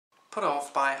put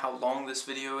off by how long this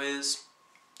video is.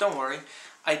 Don't worry,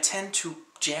 I tend to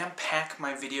jam-pack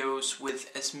my videos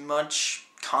with as much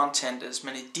content, as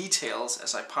many details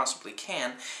as I possibly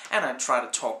can, and I try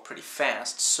to talk pretty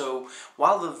fast, so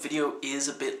while the video is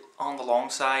a bit on the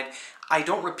long side, I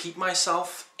don't repeat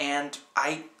myself, and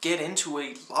I get into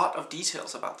a lot of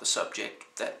details about the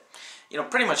subject that,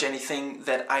 pretty much anything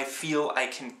that I feel I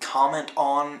can comment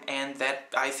on and that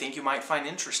I think you might find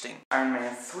interesting. Iron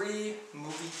Man 3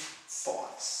 movie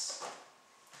thoughts.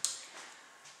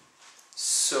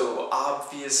 So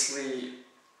obviously,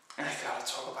 I gotta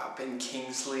talk about Ben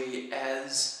Kingsley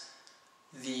as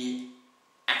the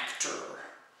actor.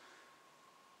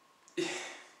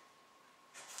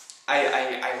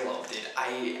 I loved it.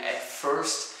 At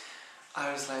first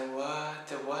I was like,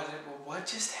 what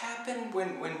just happened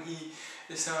when he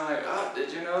is like, oh,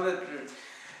 did you know that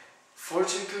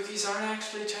fortune cookies aren't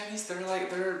actually Chinese?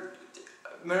 They're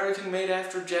American made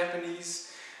after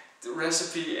Japanese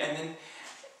recipe, and then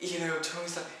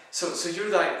Tony's like, so you're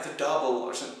like the double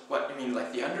or something. What, you mean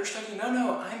like the understudy?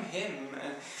 No, I'm him.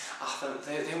 And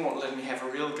they won't let me have a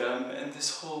real gun. And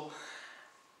this whole,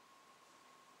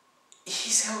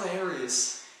 he's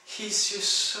hilarious. He's just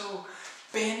so,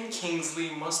 Ben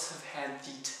Kingsley must have had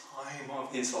the time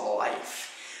of his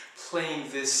life playing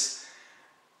this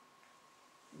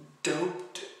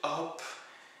doped up,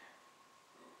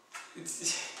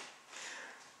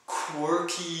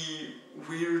 quirky,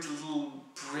 weird little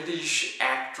British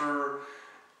actor.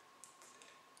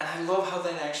 And I love how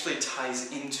that actually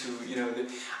ties into,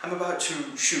 I'm about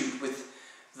to shoot with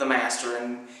the master,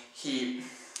 and he,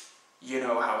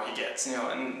 how he gets,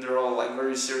 and they're all like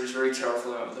very serious, very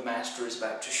careful. The master is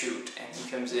about to shoot, and he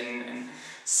comes in and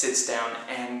sits down,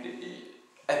 and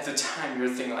at the time you're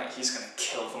thinking like he's gonna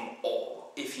kill them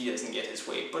all if he doesn't get his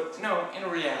way. But no, in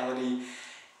reality,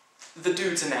 the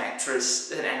dude's an actor. I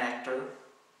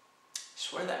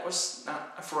swear that was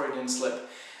not a Freudian slip.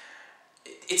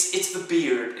 It's the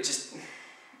beard.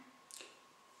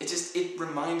 It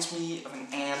reminds me of an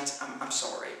ant. I'm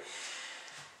sorry.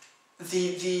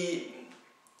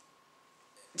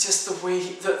 Just the way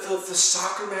the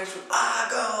soccer match with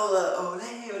goal, ole,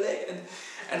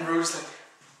 and Rhodes like,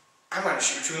 I'm gonna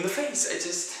shoot you in the face.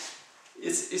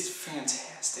 It's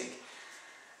fantastic.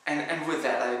 And with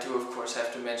that, I do of course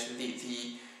have to mention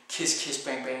the kiss kiss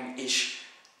bang bang-ish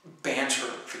banter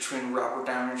between Robert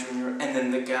Downey Jr. and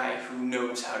then the guy who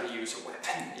knows how to use a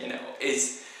weapon,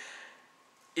 it's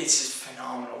just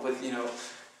phenomenal. With,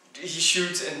 he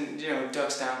shoots and,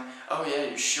 ducks down, oh yeah,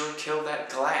 you sure killed that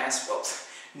glass. Well,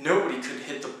 nobody could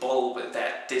hit the bulb at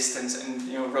that distance, and,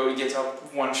 Rhodey gets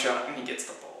up one shot and he gets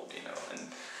the bulb, and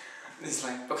he's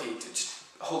like, okay, just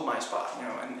hold my spot,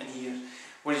 and he,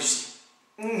 what did you see?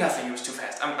 Nothing, it was too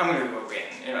fast. I'm gonna go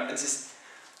again, it's just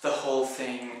the whole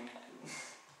thing.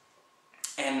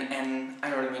 And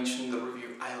I already mentioned the review,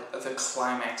 the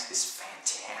climax is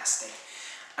fantastic.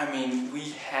 I mean,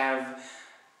 we have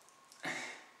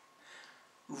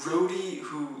Rhodey,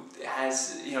 who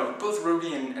has, both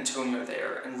Rhodey and Tony are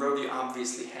there, and Rhodey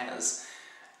obviously has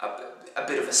a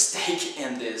bit of a stake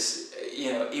in this.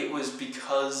 It was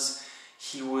because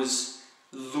he was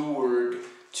lured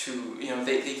to,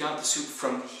 they got the suit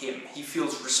from him. He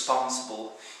feels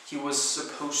responsible. He was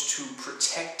supposed to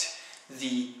protect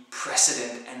the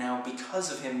president, and now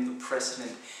because of him, the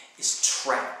president is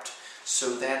trapped.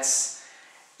 So that's,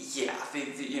 yeah,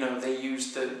 they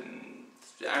used the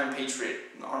Iron Patriot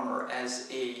armor as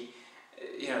a,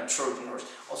 Trojan horse.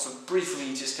 Also,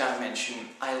 briefly, just gotta mention,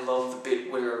 I love the bit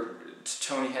where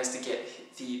Tony has to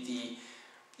get the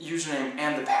username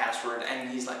and the password, and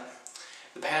he's like,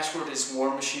 the password is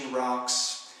War Machine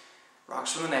Rocks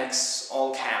with an X,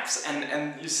 all caps,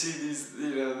 and you see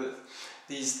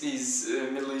these, these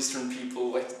Middle Eastern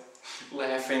people like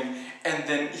laughing, and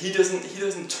then he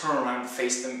doesn't turn around to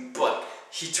face them, but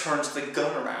he turns the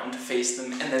gun around to face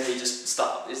them, and then they just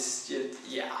stop.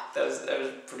 Yeah, that was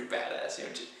pretty badass.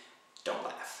 Just don't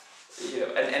laugh.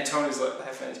 And Tony's like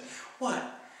laughing. What?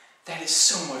 That is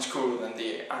so much cooler than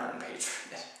the Iron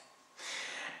Patriot.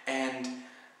 And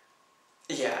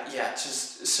yeah,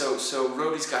 just so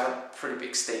Rhodey's got a pretty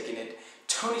big stake in it.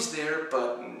 Tony's there,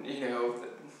 but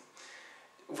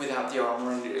without the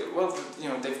armor, and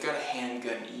they've got a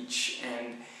handgun each,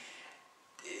 and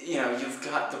you've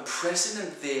got the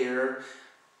president there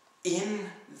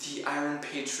in the Iron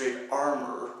Patriot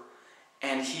armor,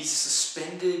 and he's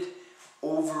suspended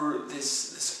over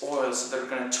this oil, so they're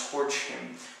going to torch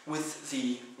him with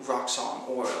the Roxxon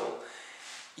oil.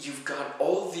 You've got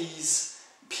all these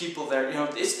people there,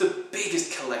 it's the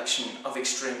biggest collection of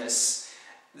Extremis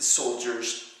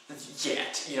soldiers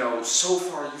yet. You know, so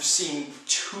far you've seen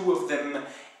 2 of them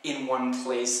in one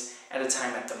place at a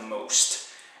time at the most.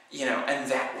 You know,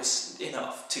 and that was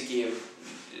enough to give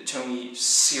Tony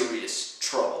serious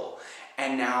trouble.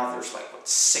 And now there's like, what,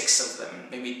 6 of them,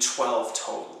 maybe 12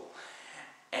 total.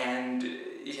 And,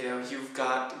 you know, you've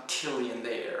got Killian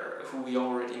there, who we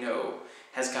already know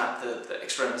has got the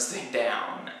Extremis thing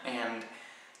down, and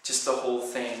just the whole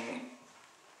thing.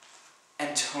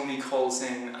 And Tony calls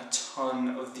in a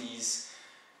ton of these,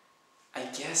 I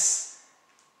guess,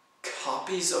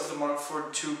 copies of the Mark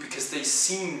 42, because they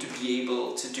seem to be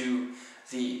able to do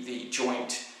the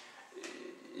joint,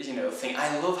 you know, thing.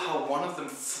 I love how one of them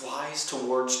flies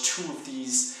towards 2 of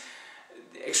these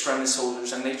Extremis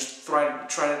soldiers, and they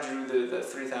try to do the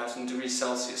 3000 degrees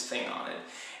Celsius thing on it,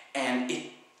 and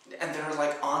they're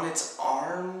like on its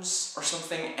arms or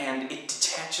something, and it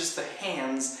detaches the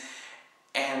hands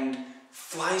and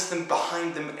flies them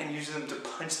behind them and uses them to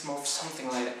punch them off, something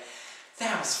like that.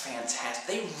 That was fantastic.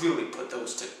 They really put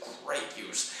those to great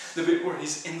use. The bit where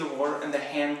he's in the water and the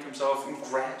hand comes off and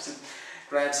grabs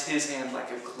his hand like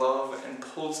a glove and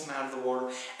pulls him out of the water,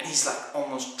 and he's like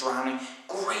almost drowning.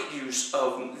 Great use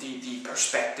of the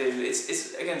perspective.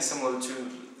 It's again similar to,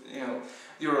 you know,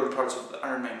 the early parts of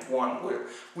Iron Man 1, where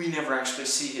we never actually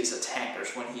see his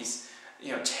attackers when he's,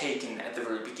 you know, taken at the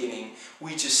very beginning.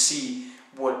 We just see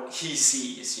what he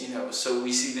sees, you know. So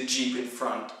we see the Jeep in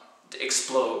front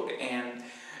explode, and,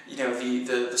 you know,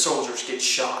 the soldiers get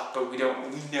shot, but we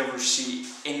never see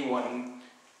anyone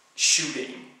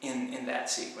shooting in that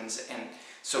sequence. And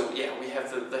so yeah, we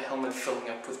have the helmet filling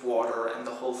up with water and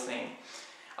the whole thing.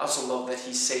 I also love that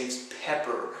he saves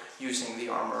Pepper using the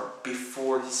armor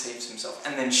before he saves himself,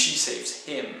 and then she saves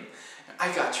him.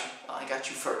 I got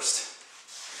you first.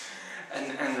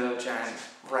 And the giant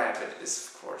rabbit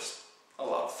is, of course, a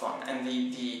lot of fun. And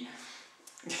the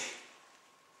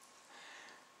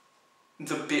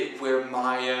bit where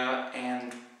Maya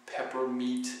and Pepper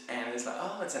meet, and it's like,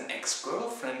 oh, it's an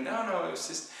ex-girlfriend. No, it was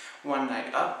just one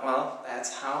night. Oh, well,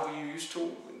 that's how you used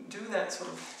to do that sort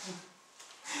of thing.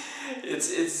 It's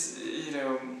you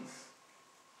know,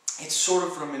 it's sort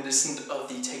of reminiscent of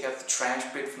the take out the trash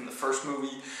bit from the first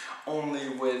movie, only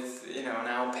with, you know,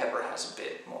 now Pepper has a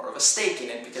bit more of a stake in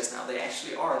it, because now they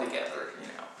actually are together, you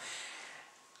know.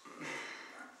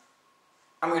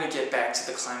 I'm going to get back to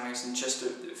the climax in just a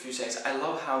few seconds. I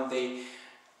love how they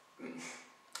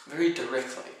very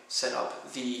directly set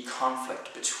up the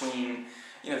conflict between,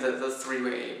 you know, the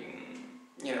 3-way,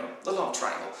 you know, the love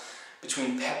triangle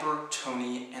between Pepper,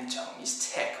 Tony, and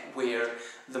Tony's tech, where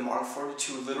the Mark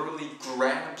 42 literally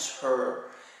grabs her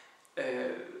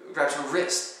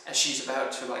wrist as she's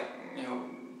about to, like, you know,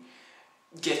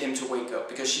 get him to wake up,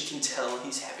 because she can tell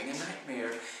he's having a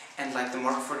nightmare, and like the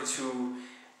Mark 42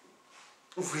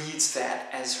 reads that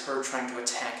as her trying to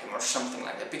attack him or something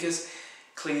like that, because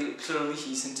clearly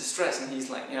he's in distress, and he's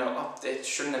like, you know, oh, it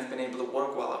shouldn't have been able to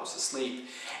work while I was asleep.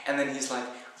 And then he's like,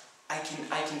 I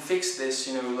can fix this,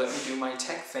 you know, let me do my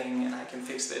tech thing and I can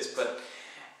fix this. But,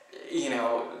 you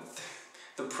know,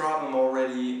 the problem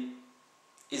already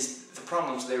is, the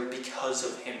problem's there because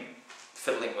of him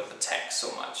fiddling with the tech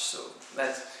so much. So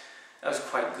that was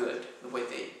quite good, the way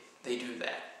they do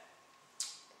that.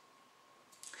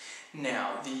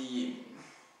 Now, let's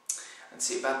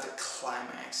see, about the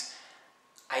climax.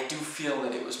 I do feel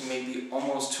that it was maybe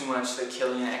almost too much that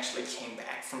Killian actually came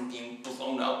back from being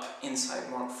blown up inside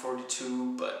Mark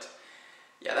 42, but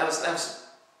yeah, that was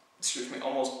excuse me,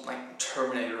 almost like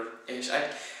Terminator-ish.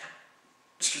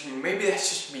 Excuse me, maybe that's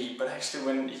just me, but actually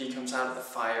when he comes out of the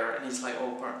fire and he's like,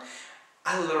 oh, burn,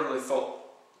 I literally thought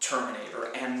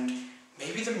Terminator, and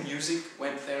maybe the music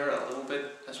went there a little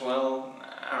bit as well,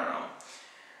 I don't know.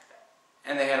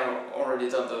 And they had already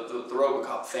done the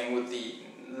RoboCop thing with the,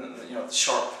 you know, the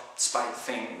sharp spike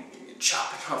thing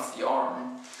chopping off the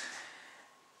arm.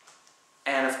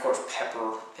 And of course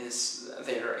Pepper is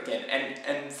there again,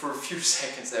 and for a few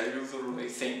seconds there you literally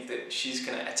think that she's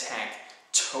gonna attack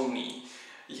Tony,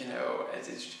 you know, and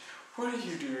it's, what are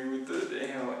you doing with the, you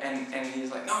know, and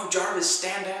he's like, no, Jarvis,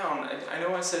 stand down. I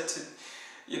know I said to,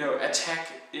 you know,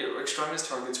 attack, you know, Extremis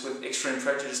targets with extreme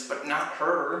prejudice, but not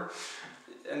her,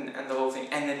 and the whole thing.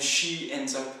 And then she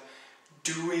ends up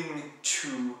doing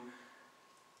to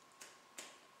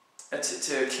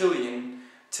Killian,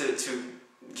 to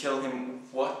kill him,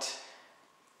 what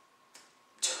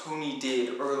Tony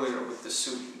did earlier with the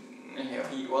suit. You know,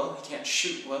 he can't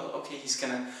shoot. Well, okay, he's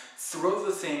gonna throw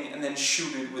the thing and then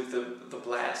shoot it with the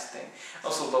blast thing. I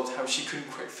also loved how she couldn't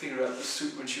quite figure out the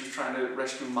suit when she was trying to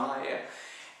rescue Maya.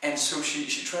 And so she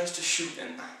tries to shoot,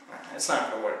 and it's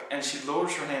not gonna work. And she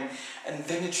lowers her hand, and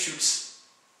then it shoots,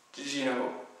 you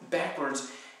know,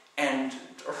 backwards and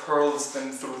hurls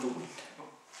them through the window.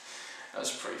 That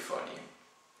was pretty funny.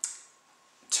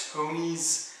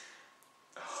 Tony's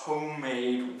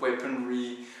homemade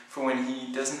weaponry for when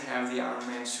he doesn't have the Iron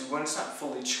Man suit, when it's not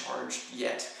fully charged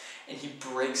yet, and he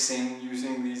breaks in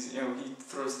using these, you know, he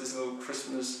throws this little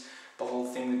Christmas ball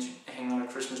thing that you hang on a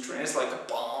Christmas tree, and it's like a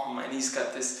bomb, and he's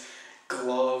got this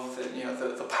glove, that, you know,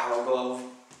 the power glove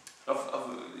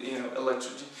of you know,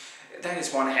 electricity. That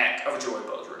is one heck of a joy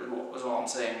buzzer, is all I'm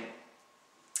saying.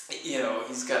 You know,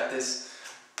 he's got these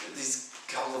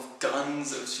couple of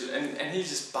guns of shit, and he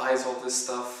just buys all this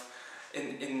stuff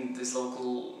in this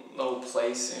little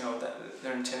place, you know, that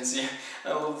they're in Tennessee. I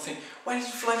love the thing, why did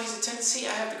you fly me to Tennessee?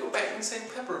 I have to go back and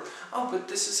St. Pepper. Oh, but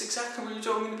this is exactly where you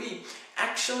told me to be.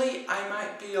 Actually, I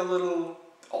might be a little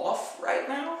off right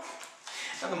now.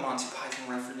 Another Monty Python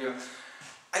reference.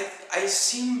 I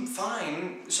seem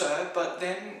fine, sir, but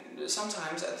then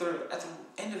sometimes at the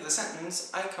end of the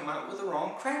sentence, I come out with the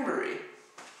wrong cranberry.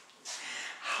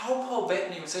 How Paul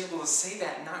Bettany was able to say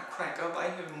that and not crack up, I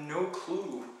have no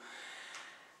clue.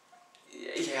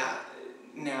 Yeah,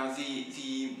 now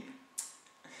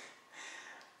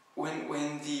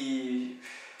when the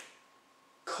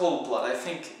Cold Blood, I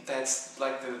think that's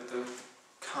like the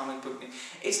comic book name.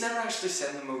 It's never actually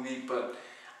said in the movie, but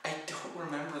I don't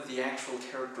remember the actual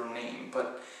character name,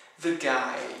 but the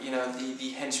guy, you know, the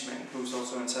henchman who's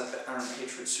also inside the Iron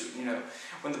Patriot suit, you know,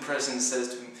 when the president says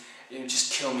to him, you know,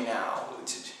 just kill me now,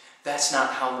 that's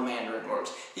not how the Mandarin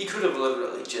works. He could have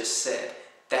literally just said,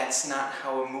 that's not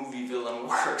how a movie villain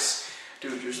works.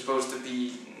 Dude, you're supposed to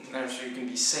be, so you can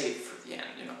be safe for the end,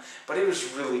 you know. But it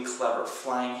was really clever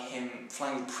flying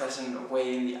the president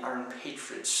away in the Iron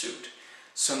Patriot suit,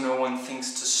 so no one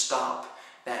thinks to stop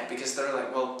that, because they're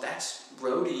like, well, that's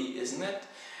Rhodey, isn't it?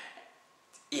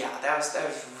 Yeah, that was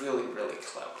really, really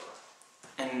clever.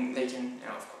 And they can, you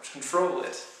know, of course, control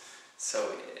it.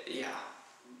 So, yeah,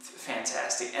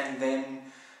 fantastic. And then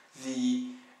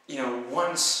you know,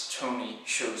 once Tony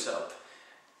shows up,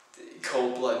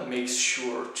 Cold Blood makes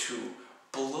sure to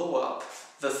blow up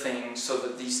the thing so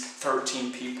that these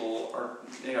 13 people are,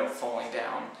 you know, falling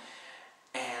down,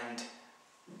 and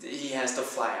he has to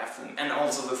fly after them. And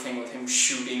also the thing with him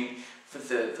shooting for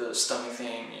the stomach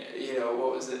thing, you know,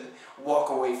 what was it? Walk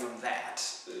away from that.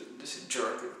 Just a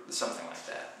jerk or something like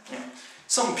that. You know,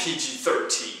 some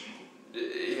PG-13,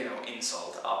 you know,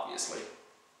 insult, obviously.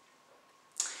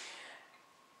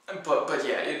 But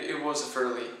yeah, it was a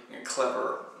fairly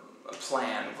clever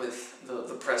plan with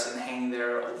the president hanging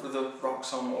there over the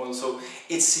rocks on oil, so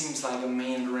it seems like a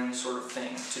Mandarin sort of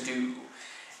thing to do.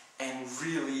 And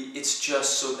really, it's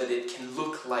just so that it can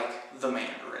look like the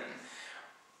Mandarin.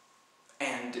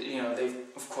 And, you know, they've,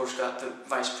 of course, got the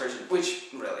vice president, which,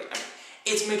 really, I mean,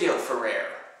 it's Miguel Ferrer.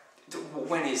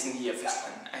 When isn't he a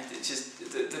villain? Just,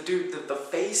 the dude, the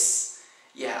face,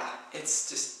 yeah, it's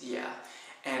just, yeah.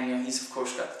 And, you know, he's, of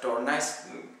course, got the door. Nice,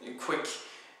 quick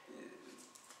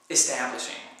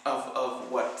establishing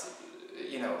of what,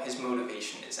 you know, his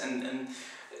motivation is. And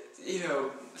you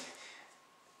know,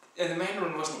 and the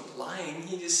Mandarin wasn't lying.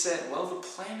 He just said, well, the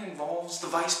plan involves the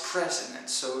vice president.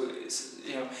 So, it's,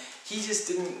 you know, he just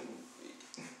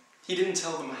didn't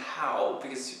tell them how,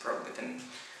 because he probably didn't,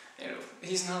 you know,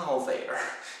 he's not all there.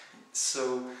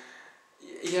 So,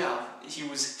 yeah, he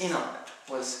was in on it,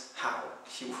 was how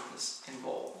he was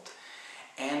involved.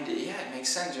 And yeah, it makes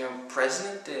sense, you know,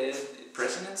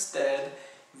 president's dead,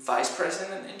 vice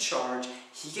president in charge,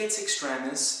 he gets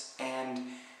Extremis, and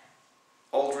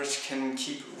Aldrich can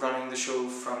keep running the show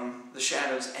from the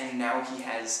shadows, and now he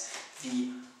has the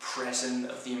president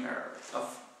of the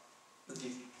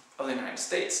United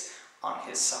States on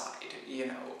his side, you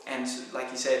know. And like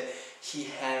you said, he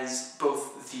has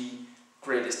both the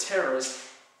greatest terrorist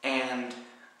and,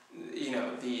 you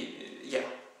know, the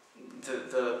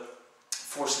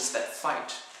forces that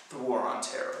fight the war on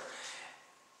terror.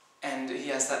 And he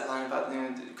has that line about, you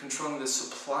know, controlling the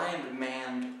supply and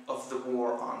demand of the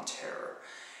war on terror.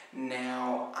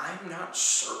 Now, I'm not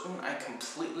certain I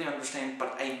completely understand,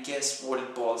 but I guess what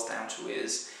it boils down to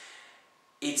is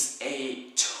it's a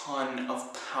ton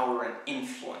of power and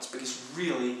influence, because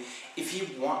really, if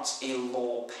he wants a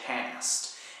law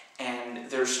passed and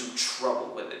there's some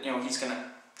trouble with it, you know, he's going to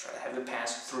try to have it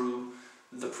passed through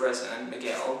the president,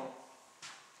 Miguel.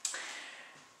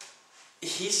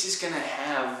 He's just going to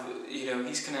have, you know,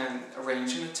 he's going to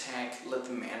arrange an attack, let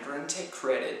the Mandarin take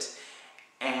credit,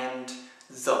 and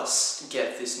thus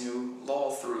get this new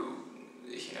law through,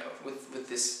 you know, with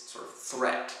this sort of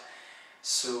threat.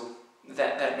 So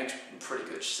that makes pretty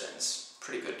good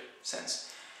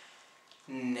sense.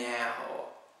 Now,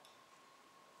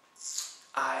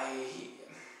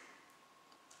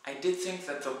 I did think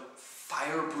that the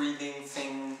fire-breathing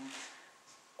thing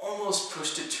almost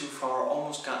pushed it too far,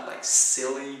 almost got like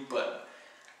silly, but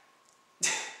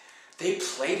they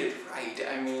played it right.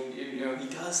 I mean, you know, he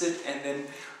does it, and then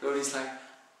Rhodey's like,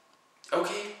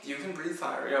 okay, you can breathe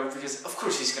fire, you know, because of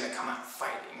course he's gonna come out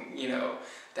fighting, you know,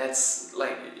 that's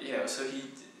like, you know, so he,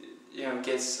 you know,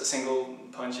 gets a single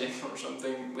punch in or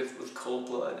something with cold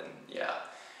blood, and yeah.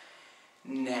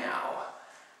 Now,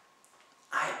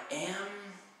 I am,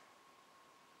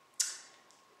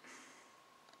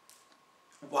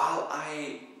 while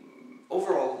I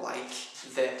overall like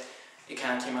that it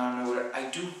kind of came out of nowhere, I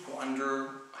do wonder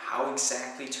how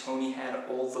exactly Tony had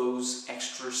all those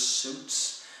extra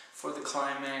suits for the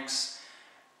climax.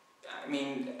 I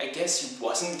mean, I guess he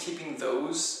wasn't keeping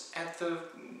those at the,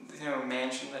 you know,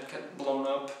 mansion that got blown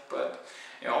up, but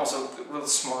you know, also real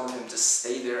smart of him to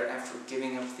stay there after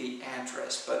giving up the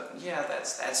address. But yeah,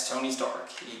 that's Tony Stark.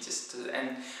 He just,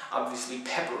 and obviously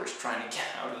Pepper is trying to get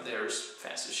out of there as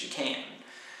fast as she can.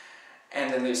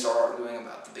 And then they start arguing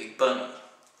about the big bunny,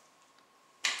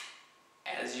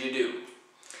 as you do.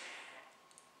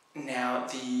 Now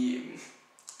the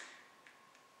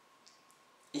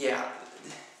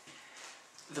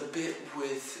bit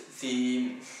with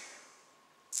the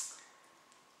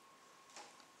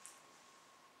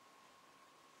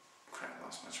crap, I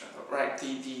lost my train of thought. Right,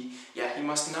 yeah, he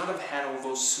must not have had all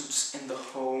those suits in the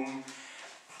home,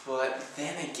 but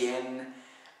then again,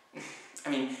 I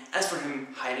mean, as for him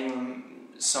hiding them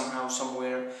somehow,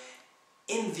 somewhere,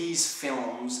 in these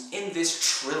films, in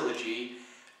this trilogy,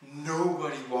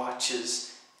 nobody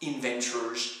watches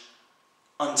Avengers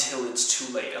until it's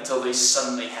too late, until they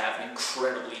suddenly have an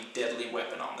incredibly deadly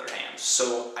weapon on their hands.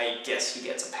 So I guess he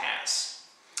gets a pass.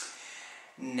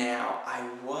 Now, I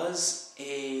was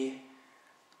a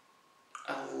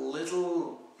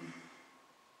little...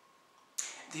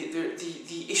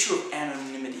 The issue of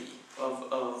anonymity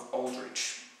of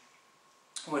Aldrich,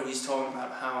 where he's talking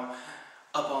about how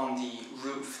up on the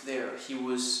roof there, he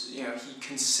was, you know, he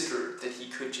considered that he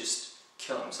could just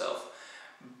kill himself.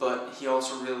 But he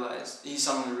also realized, he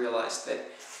suddenly realized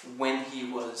that when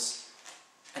he was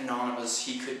anonymous,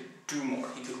 he could do more.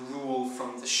 He could rule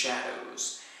from the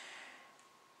shadows.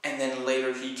 And then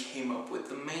later he came up with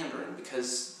the Mandarin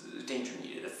because the Danger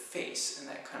needed a face and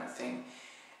that kind of thing.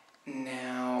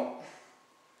 Now,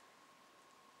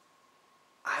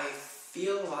 I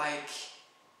feel like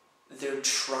they're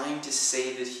trying to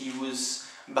say that he was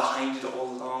behind it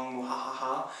all along,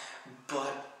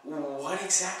 but what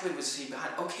exactly was he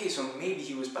behind? Okay, so maybe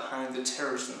he was behind the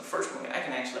terrorists in the first movie. I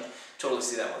can actually totally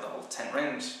see that with the whole Ten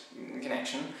Rings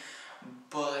connection,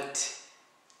 but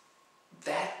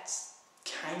that's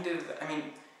kind of, I mean,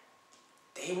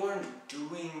 they weren't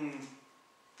doing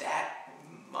that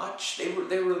much. They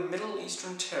were Middle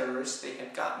Eastern terrorists. They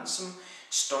had gotten some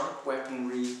Stark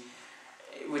weaponry,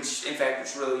 which in fact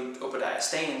was really Obadiah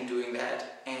Stane doing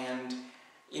that, and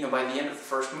you know, by the end of the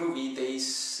first movie they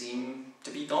seem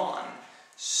to be gone.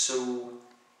 So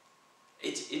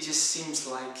it just seems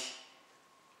like,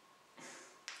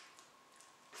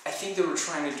 I think they were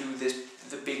trying to do the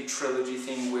big trilogy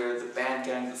thing where the bad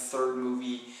guy in the third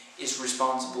movie is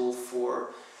responsible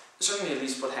for certainly at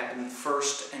least what happened in the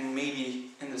first and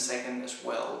maybe in the second as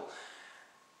well.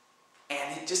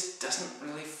 And it just doesn't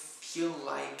really feel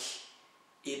like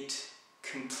it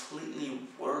completely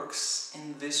works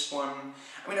in this one.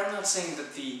 I mean, I'm not saying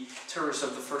that the terrorists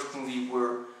of the first movie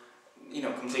were, you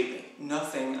know, completely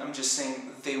nothing. I'm just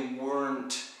saying they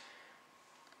weren't,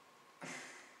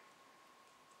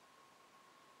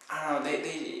 I don't know, they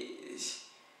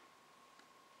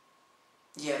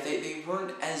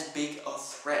weren't as big a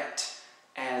threat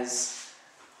as,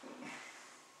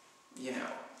 you know,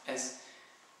 as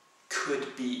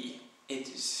could be.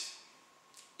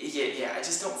 Yeah, I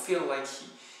just don't feel like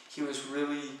he was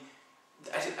really...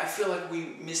 I feel like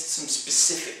we missed some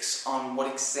specifics on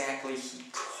what exactly he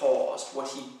caused, what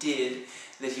he did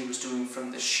that he was doing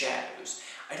from the shadows.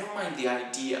 I don't mind the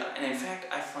idea, and in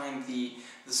fact I find the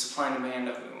supply and demand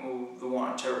of the War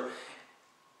on Terror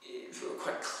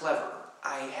quite clever.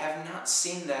 I have not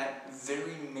seen that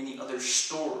very many other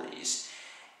stories,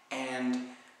 and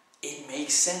it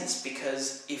makes sense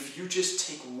because if you just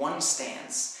take one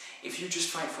stance, if you just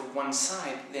fight for one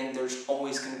side, then there's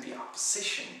always going to be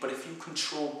opposition. But if you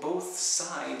control both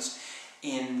sides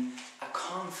in a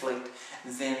conflict,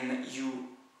 then you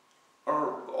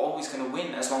are always going to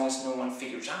win as long as no one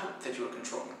figures out that you're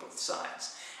controlling both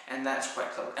sides. And that's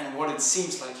quite clever. And what it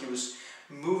seems like he was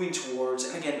moving towards,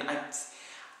 and again, I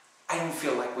don't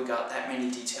feel like we got that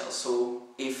many details, so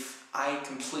if I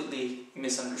completely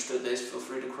misunderstood this, feel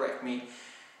free to correct me.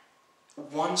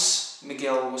 once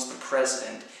Miguel was the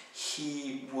president,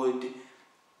 he would,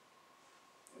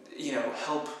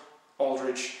 help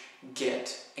Aldrich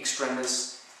get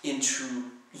Extremis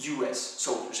into U.S.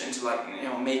 soldiers, into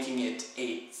making it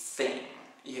a thing,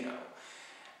 He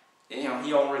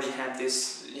already had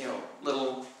this,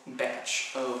 little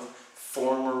batch of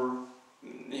former,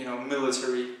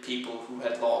 military people who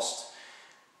had lost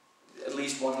at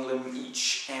least one limb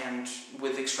each, and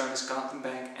with Extremis got them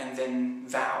back, and then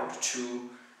vowed to,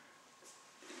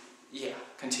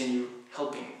 continue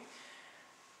helping.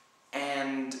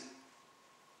 And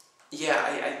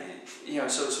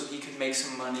so he could make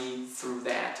some money through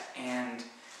that, and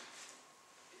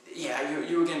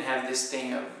you were gonna have this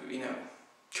thing of,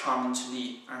 common to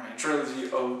the Iron trilogy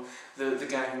of the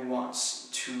guy who wants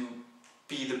to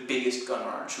be the biggest gun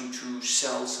runner, to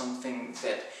sell something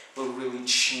that will really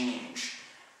change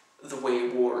the way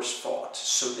war is fought,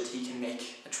 so that he can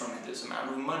make a tremendous amount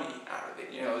of money out of it.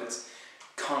 It's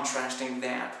contrasting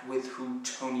that with who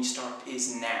Tony Stark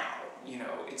is now.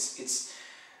 It's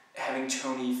having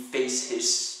Tony face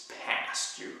his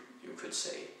past, you could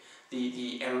say,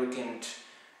 the arrogant,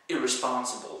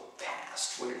 irresponsible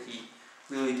past, where he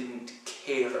really didn't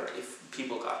care if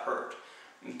people got hurt,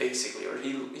 basically, or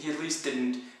he at least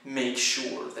didn't make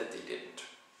sure that they didn't.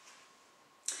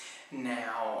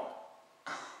 Now,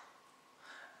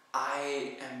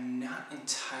 I am not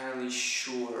entirely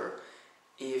sure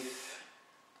if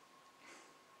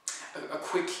a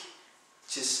quick,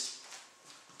 just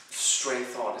stray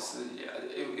thought is that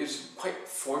it was quite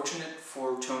fortunate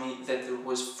for Tony that there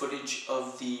was footage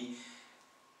of the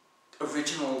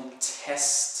original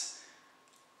test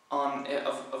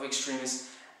of Extremis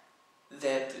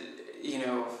that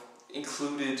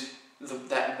included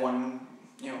that one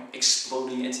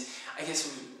exploding. I guess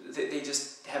they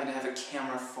just happened to have a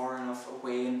camera far enough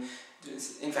away, and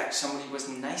in fact somebody was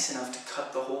nice enough to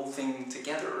cut the whole thing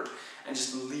together and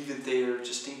just leave it there,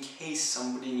 just in case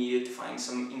somebody needed to find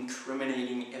some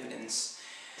incriminating evidence.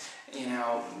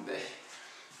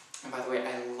 And by the way,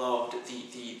 I loved the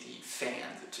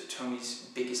fan, Tony's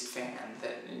biggest fan,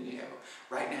 that,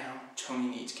 right now, Tony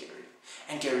needs Gary.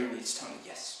 And Gary needs Tony,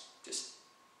 yes.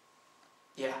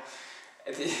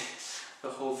 The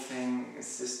whole thing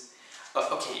is just...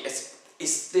 okay,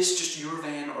 is this just your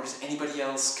van, or is anybody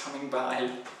else coming by?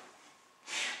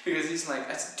 Because he's like,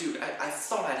 dude, I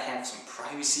thought I'd have some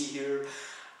privacy here.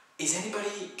 Is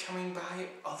anybody coming by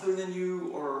other than you,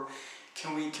 or...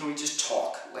 Can we just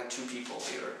talk like two people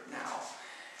here now?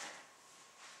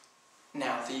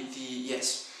 Now the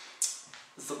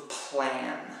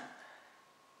plan.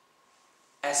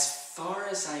 As far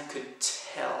as I could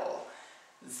tell,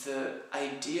 the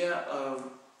idea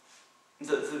of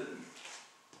the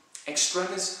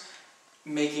Extremis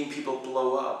making people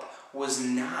blow up was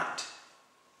not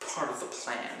part of the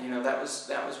plan. That was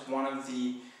one of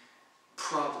the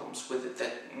problems with it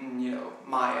that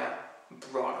Maya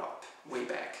brought up way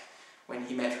back when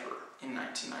he met her in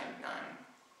 1999.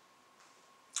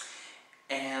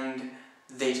 And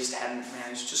they just hadn't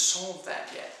managed to solve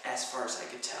that yet, as far as I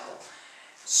could tell.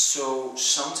 So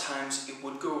sometimes it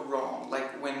would go wrong.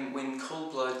 Like when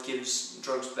Cold Blood gives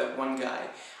drugs to that one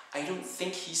guy, I don't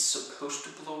think he's supposed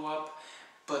to blow up,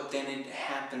 but then it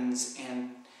happens,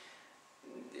 and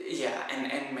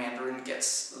and Mandarin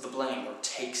gets the blame, or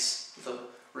takes the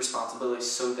responsibility,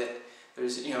 so that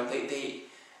there's,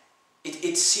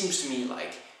 it seems to me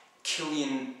like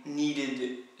Killian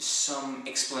needed some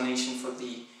explanation for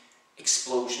the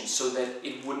explosion, so that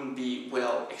it wouldn't be,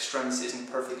 well, Extremis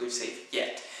isn't perfectly safe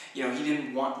yet. He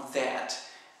didn't want that.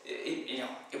 It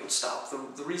would stop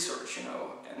the research,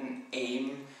 and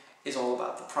AIM is all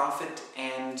about the profit,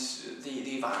 and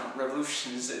the violent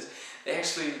revolutions. They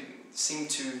actually seem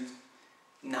to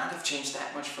not have changed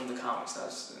that much from the comics. That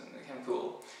was kind of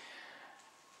cool.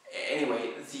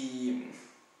 Anyway,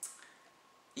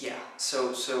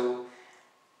 so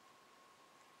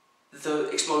the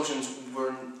explosions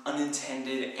were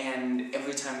unintended, and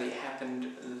every time they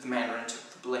happened, the Mandarin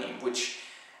took the blame, which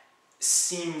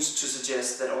seems to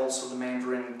suggest that also the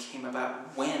Mandarin came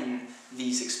about when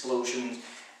these explosions,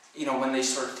 when they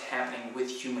started happening with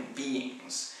human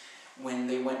beings, when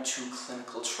they went to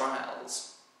clinical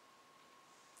trials.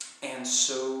 And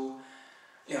so,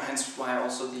 hence why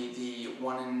also the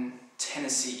one in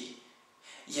Tennessee,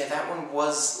 that one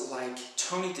was like,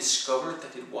 Tony discovered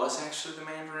that it was actually the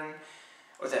Mandarin,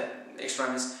 or that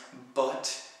Extremis,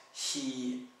 but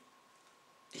he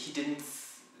didn't,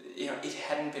 it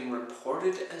hadn't been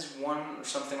reported as one or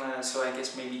something like that, so I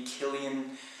guess maybe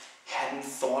Killian hadn't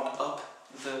thought up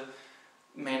the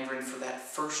Mandarin for that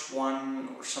first one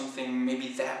or something. Maybe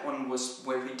that one was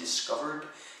where he discovered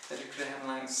that it could have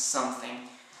like something.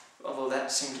 Although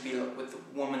that seemed to be with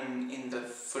the woman in the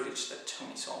footage that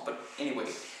Tony saw. But anyway,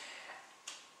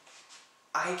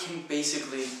 I can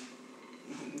basically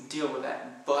deal with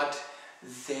that, but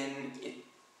then it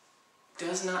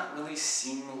does not really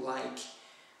seem like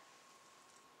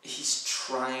he's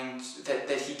trying to,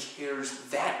 that he cares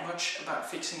that much about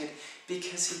fixing it,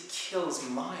 because he kills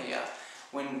Maya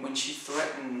when she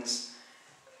threatens,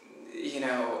 you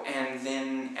know, and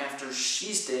then after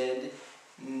she's dead,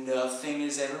 nothing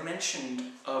is ever mentioned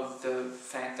of the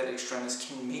fact that Extremis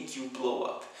can make you blow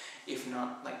up, if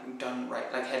not like done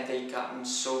right. Like, had they gotten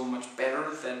so much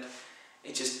better that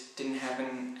it just didn't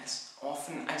happen as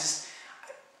often. I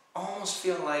almost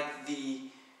feel like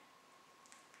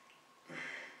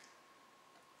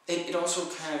it also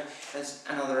kind of, as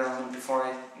another element before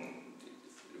I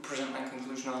present my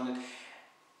conclusion on it,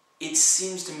 it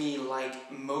seems to me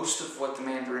like most of what the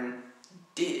Mandarin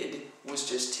did was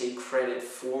just take credit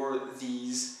for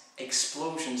these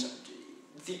explosions.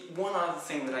 The one other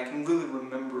thing that I can really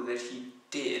remember that he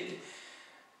did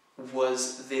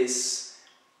was this,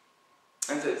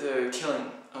 and the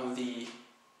killing of the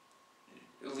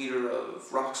leader of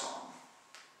Roxxon.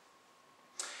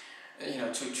 You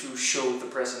know, to show the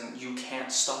president, you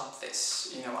can't stop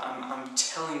this. You know, I'm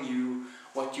telling you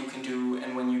what you can do,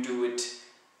 and when you do it,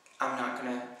 I'm not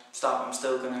gonna stop. I'm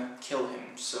still gonna kill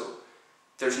him. So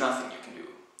there's nothing you can do.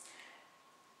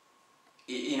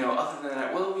 You know, other than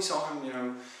that, well, we saw him, you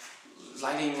know,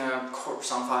 lighting a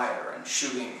corpse on fire and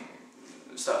shooting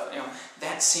stuff. You know,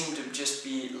 that seemed to just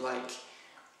be like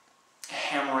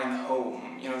hammering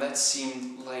home. You know, that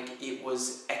seemed like it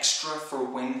was extra for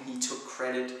when he took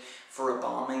credit for a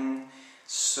bombing.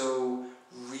 So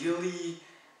really,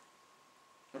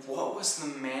 what was the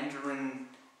Mandarin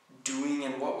doing,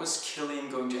 and what was Killian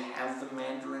going to have the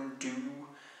Mandarin do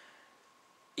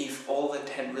if all that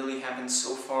had really happened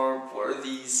so far were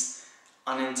these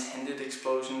unintended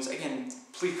explosions? Again,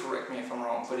 please correct me if I'm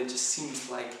wrong, but it just seems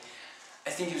like, I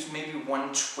think it was maybe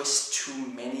one twist too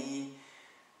many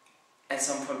at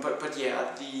some point, but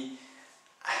yeah,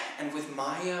 and with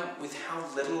Maya, with how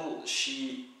little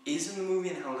she is in the movie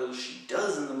and how little she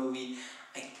does in the movie,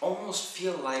 I almost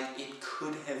feel like it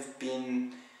could have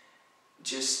been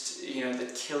just, you know,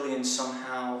 that Killian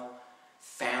somehow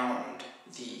found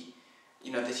the,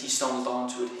 you know, that he stumbled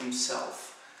onto it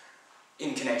himself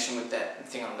in connection with that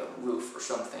thing on the roof or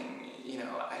something. You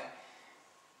know,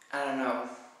 I don't know.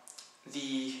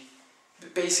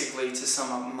 Basically, to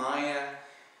sum up, Maya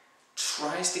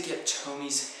tries to get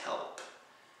Tony's help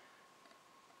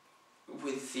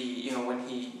with the, you know,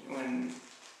 when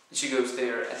she goes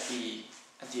there at the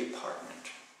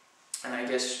apartment, and I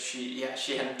guess she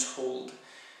hadn't told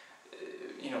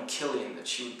you know, Killian that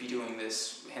she would be doing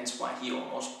this, hence why he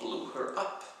almost blew her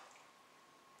up.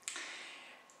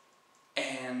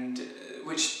 And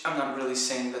which I'm not really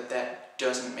saying that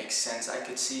doesn't make sense. I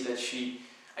could see that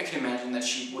I could imagine that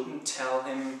she wouldn't tell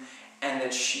him, and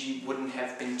that she wouldn't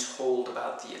have been told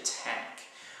about the attack.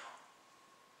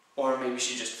 Or maybe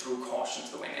she just threw caution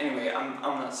to the wind. Anyway, I'm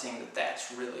not saying that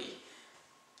that's really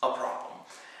a problem.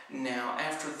 Now,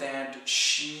 after that,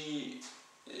 she,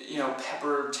 you know,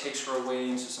 Pepper takes her away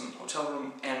into some hotel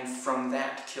room, and from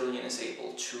that, Killian is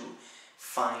able to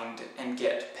find and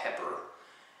get Pepper.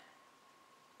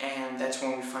 And that's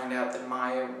when we find out that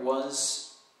Maya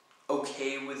was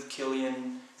okay with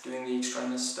Killian doing the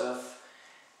Extremis stuff.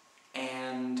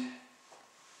 And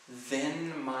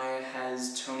then Maya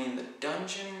has Tony in the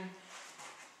dungeon,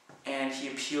 and he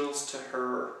appeals to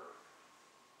her,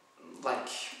 like,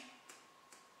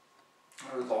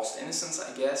 her lost innocence,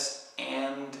 I guess,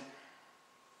 and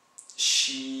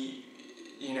she,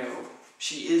 you know,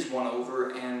 she is won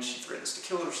over, and she threatens to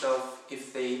kill herself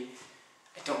if they,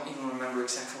 I don't even remember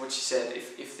exactly what she said,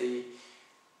 if they,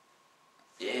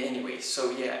 anyway,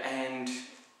 so yeah, and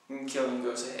Killian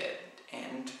goes ahead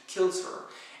and kills her,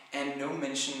 and no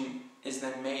mention is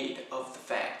then made of the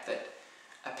fact that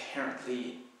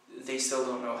apparently they still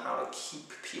don't know how to keep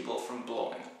people from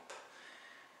blowing up.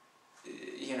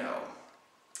 You know,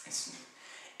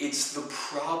 it's the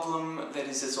problem that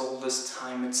is as old as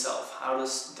time itself, how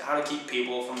to keep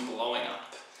people from blowing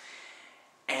up.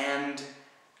 And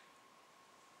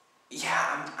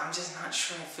yeah, I'm just not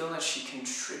sure I feel that she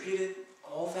contributed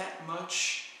all that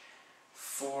much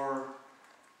for,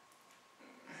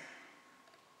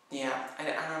 yeah,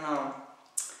 I don't know.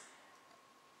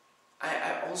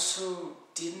 I also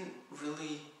didn't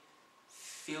really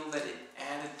feel that it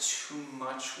added too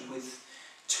much with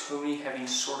Tony having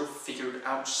sort of figured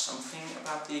out something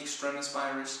about the Extremis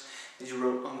virus that he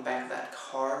wrote on the back of that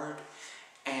card,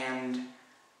 and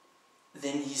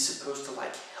then he's supposed to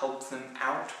like help them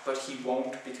out, but he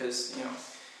won't because, you know,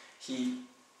 he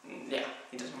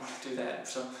doesn't want to do that.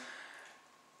 So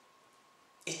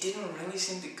it didn't really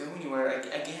seem to go anywhere.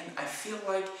 Again, I feel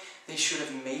like they should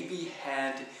have maybe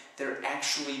had there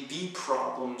actually be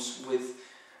problems with,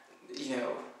 you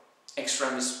know,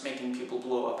 Extremis making people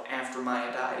blow up after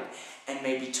Maya died, and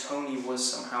maybe Tony was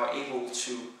somehow able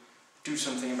to do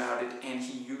something about it, and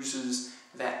he uses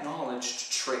that knowledge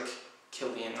to trick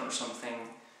Killian or something.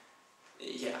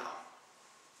 Yeah.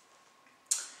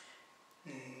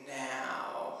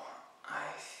 Now, I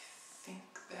think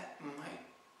that might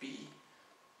be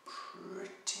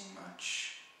pretty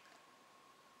much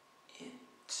it.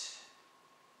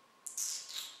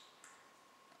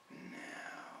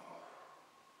 Now,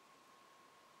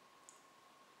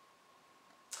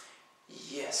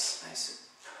 yes, I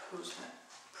suppose that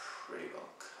pretty well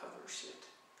covers it.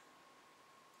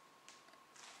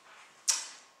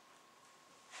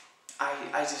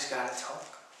 I just gotta talk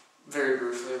very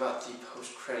briefly about the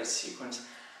post-credit sequence.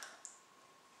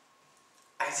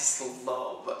 I just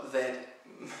love that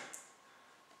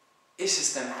it's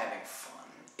just them having fun.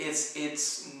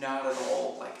 It's not at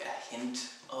all like a hint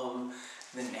of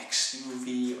the next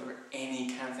movie or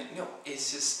any kind of thing. No,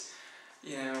 it's just,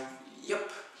 you know,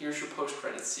 yep, here's your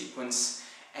post-credit sequence,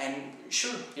 and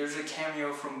sure, here's a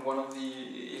cameo from one of the,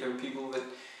 you know, people that,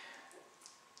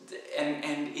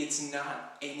 and it's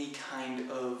not any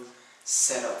kind of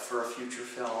setup for a future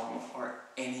film or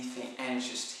anything, and it's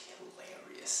just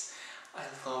hilarious. I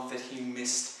love that he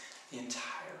missed the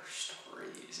entire story.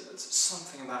 So it's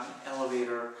something about an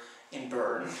elevator in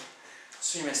Bern,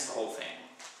 so he missed the whole thing.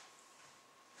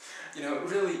 You know,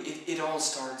 really, it all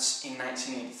starts in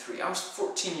 1983. I was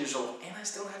 14 years old, and I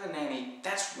still had a nanny.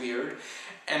 That's weird.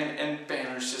 And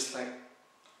Banner's just like,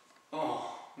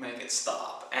 oh, make it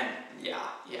stop. And yeah,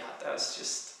 that was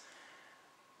just...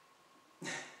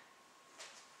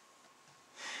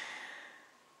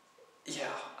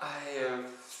 yeah, I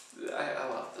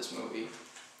love this movie.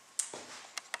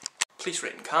 Please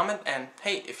rate and comment, and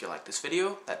hey, if you like this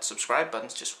video, that subscribe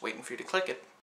button's just waiting for you to click it.